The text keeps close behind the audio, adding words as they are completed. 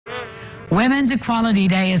Women's Equality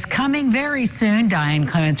Day is coming very soon. Diane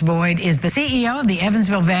Clements-Boyd is the CEO of the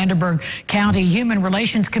Evansville-Vanderburgh County Human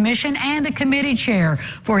Relations Commission and a committee chair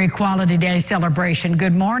for Equality Day celebration.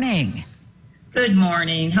 Good morning. Good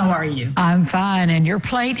morning. How are you? I'm fine, and your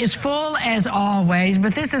plate is full as always,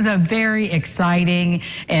 but this is a very exciting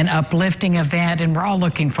and uplifting event, and we're all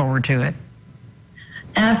looking forward to it.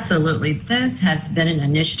 Absolutely. This has been an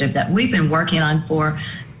initiative that we've been working on for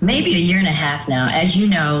maybe a year and a half now. As you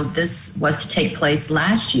know, this was to take place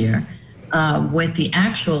last year with the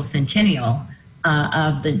actual centennial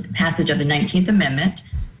of the passage of the 19th Amendment,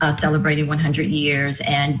 celebrating 100 years,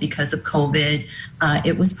 and because of COVID,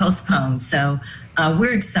 it was postponed. So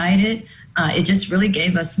we're excited. It just really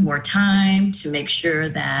gave us more time to make sure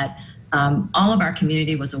that all of our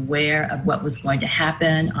community was aware of what was going to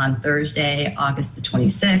happen on Thursday, August the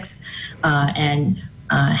 26th, and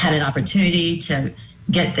had an opportunity to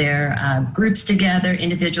get their groups together,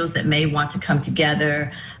 individuals that may want to come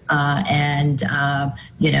together and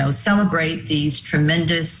celebrate these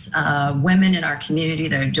tremendous women in our community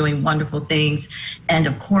that are doing wonderful things. And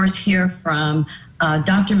of course, hear from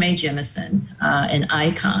Dr. Mae Jemison, an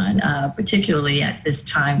icon, particularly at this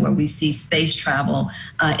time where we see space travel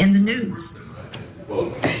in the news.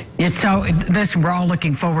 So we're all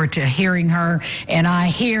looking forward to hearing her, and I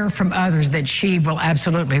hear from others that she will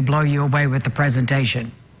absolutely blow you away with the presentation.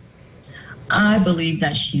 I believe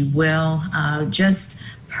that she will. Just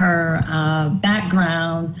her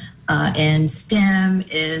background in STEM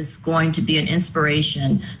is going to be an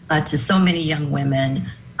inspiration to so many young women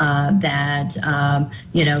that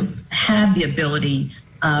have the ability,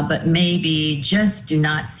 but maybe just do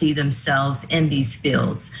not see themselves in these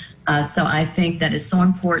fields. So I think that it's so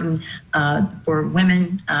important for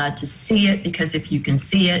women to see it, because if you can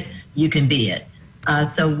see it, you can be it.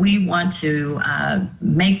 So we want to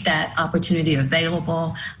make that opportunity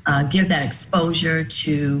available, give that exposure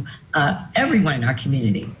to everyone in our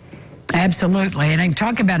community. Absolutely. And I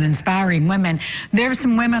talk about inspiring women. There are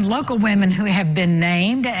some women, local women, who have been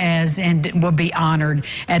named as and will be honored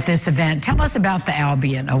at this event. Tell us about the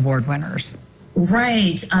Albion Award winners.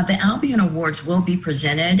 Right. The Albion Awards will be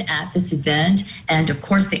presented at this event. And of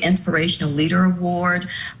course, the Inspirational Leader Award,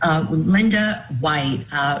 Linda White,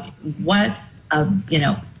 what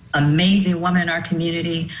amazing woman in our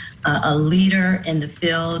community, a leader in the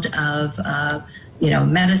field of,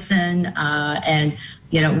 medicine. And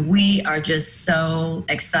we are just so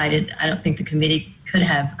excited. I don't think the committee could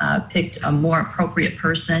have picked a more appropriate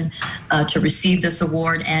person to receive this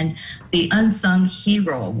award. And the Unsung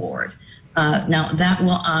Hero Award. Now, that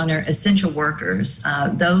will honor essential workers,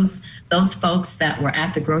 those folks that were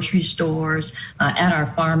at the grocery stores, at our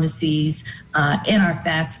pharmacies, in our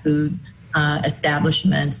fast food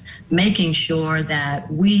establishments, making sure that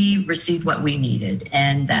we received what we needed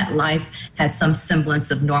and that life had some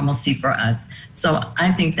semblance of normalcy for us. So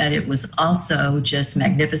I think that it was also just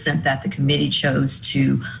magnificent that the committee chose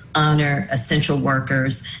to honor essential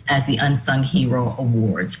workers as the Unsung Hero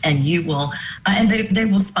Awards. And you will, and they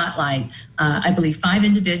will spotlight, I believe, 5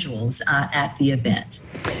 individuals at the event.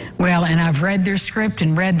 Well, and I've read their script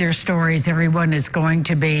and read their stories. Everyone is going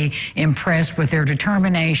to be impressed with their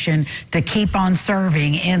determination to keep on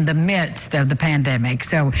serving in the midst of the pandemic.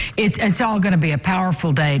 So it's all going to be a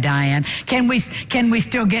powerful day, Diane. Can we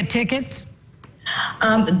still get tickets?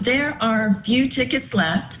 There are few tickets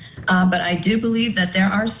left. But I do believe that there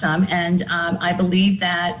are some, and I believe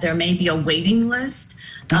that there may be a waiting list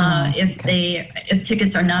if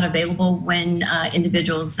tickets are not available when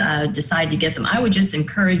individuals decide to get them. I would just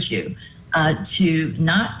encourage you to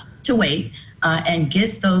not to wait and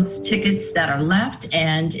get those tickets that are left.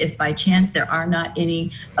 And if by chance there are not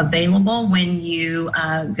any available when you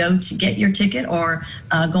go to get your ticket or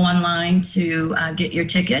go online to get your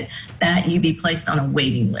ticket, that you be placed on a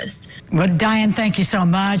waiting list. Well, Diane, thank you so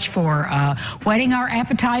much for whetting our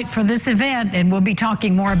appetite for this event, and we'll be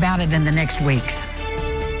talking more about it in the next weeks.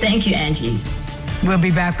 Thank you, Angie. We'll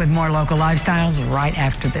be back with more local lifestyles right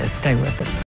after this. Stay with us.